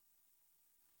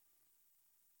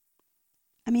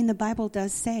 I mean, the Bible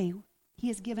does say he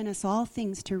has given us all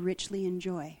things to richly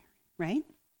enjoy, right?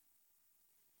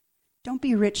 Don't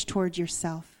be rich toward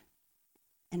yourself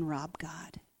and rob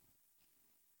God.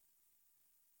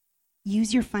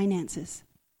 Use your finances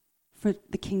for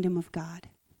the kingdom of God.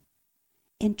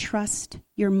 Entrust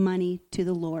your money to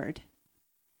the Lord.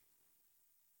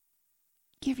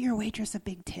 Give your waitress a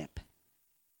big tip.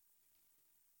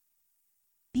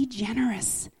 Be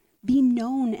generous. Be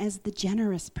known as the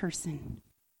generous person.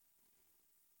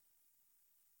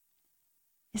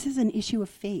 This is an issue of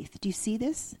faith. Do you see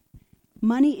this?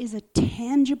 Money is a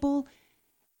tangible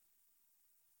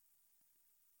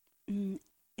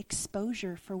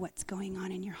exposure for what's going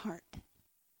on in your heart.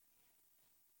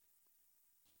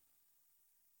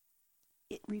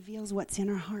 It reveals what's in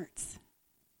our hearts.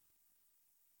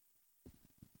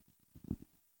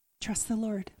 Trust the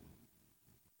Lord.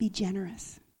 Be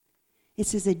generous. It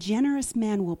says a generous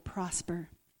man will prosper.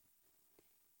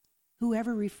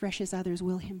 Whoever refreshes others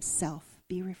will himself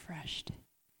be refreshed.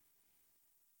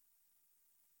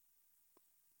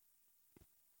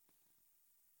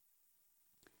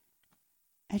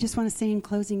 I just want to say in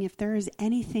closing, if there is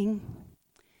anything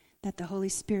that the Holy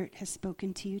Spirit has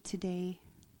spoken to you today,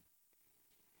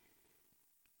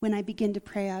 when I begin to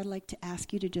pray, I'd like to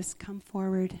ask you to just come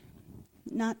forward,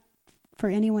 not for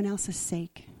anyone else's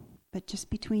sake, but just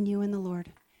between you and the Lord.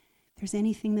 If there's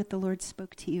anything that the Lord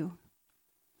spoke to you,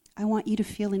 I want you to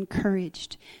feel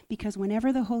encouraged, because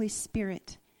whenever the Holy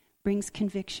Spirit brings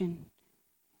conviction,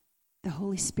 the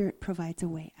Holy Spirit provides a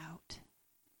way out.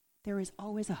 There is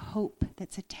always a hope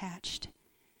that's attached.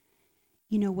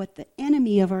 You know, what the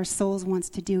enemy of our souls wants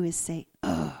to do is say,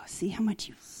 oh, see how much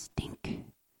you stink.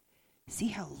 See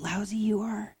how lousy you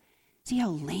are. See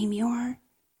how lame you are.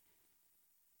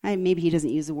 Maybe he doesn't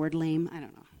use the word lame. I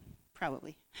don't know.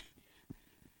 Probably.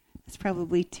 It's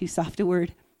probably too soft a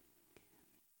word.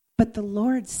 But the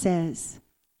Lord says,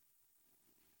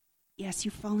 yes,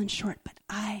 you've fallen short, but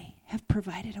I have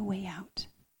provided a way out.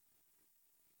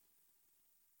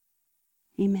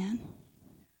 Amen.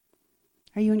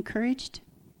 Are you encouraged?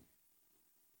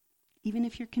 Even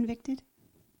if you're convicted?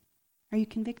 Are you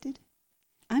convicted?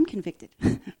 I'm convicted.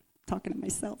 Talking to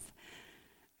myself.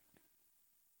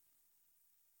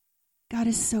 God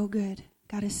is so good.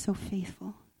 God is so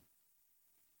faithful.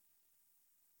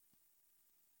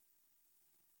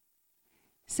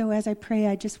 So as I pray,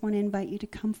 I just want to invite you to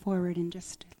come forward and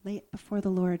just lay it before the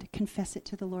Lord, confess it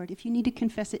to the Lord. If you need to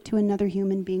confess it to another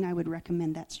human being, I would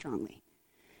recommend that strongly.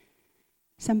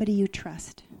 Somebody you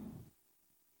trust.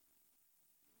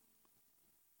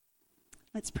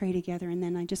 Let's pray together, and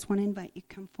then I just want to invite you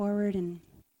to come forward and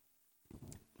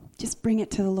just bring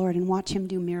it to the Lord and watch him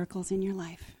do miracles in your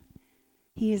life.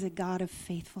 He is a God of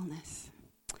faithfulness.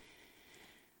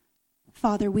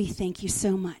 Father, we thank you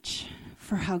so much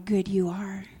for how good you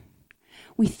are.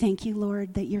 We thank you,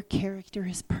 Lord, that your character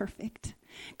is perfect.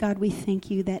 God, we thank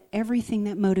you that everything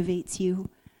that motivates you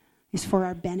is for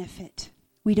our benefit.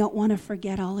 We don't want to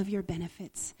forget all of your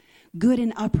benefits. Good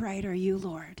and upright are you,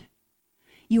 Lord.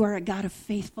 You are a God of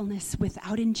faithfulness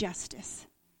without injustice.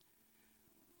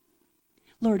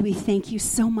 Lord, we thank you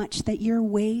so much that your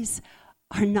ways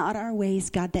are not our ways,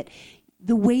 God, that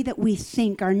the way that we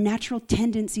think, our natural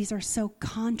tendencies are so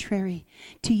contrary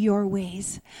to your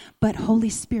ways. But Holy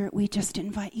Spirit, we just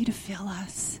invite you to fill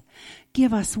us.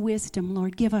 Give us wisdom,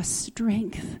 Lord. Give us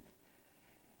strength.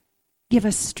 Give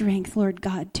us strength, Lord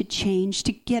God, to change,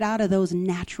 to get out of those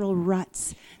natural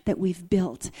ruts that we've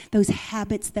built, those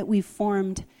habits that we've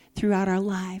formed throughout our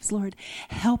lives, Lord.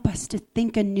 Help us to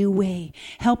think a new way.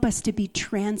 Help us to be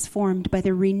transformed by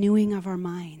the renewing of our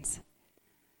minds.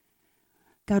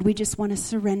 God, we just want to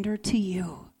surrender to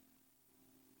you.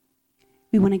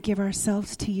 We want to give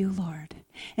ourselves to you, Lord.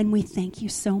 And we thank you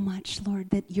so much,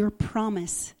 Lord, that your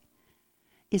promise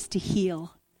is to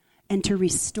heal and to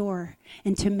restore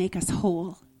and to make us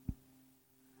whole.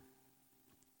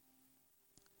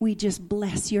 We just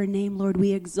bless your name, Lord.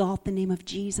 We exalt the name of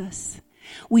Jesus.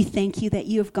 We thank you that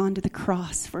you have gone to the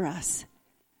cross for us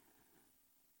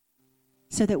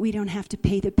so that we don't have to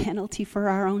pay the penalty for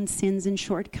our own sins and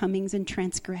shortcomings and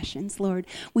transgressions, Lord.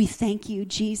 We thank you,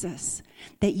 Jesus,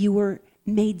 that you were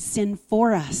made sin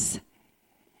for us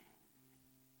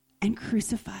and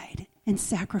crucified and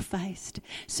sacrificed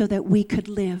so that we could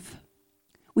live.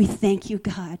 We thank you,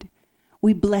 God.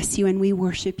 We bless you and we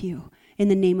worship you in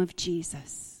the name of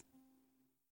Jesus.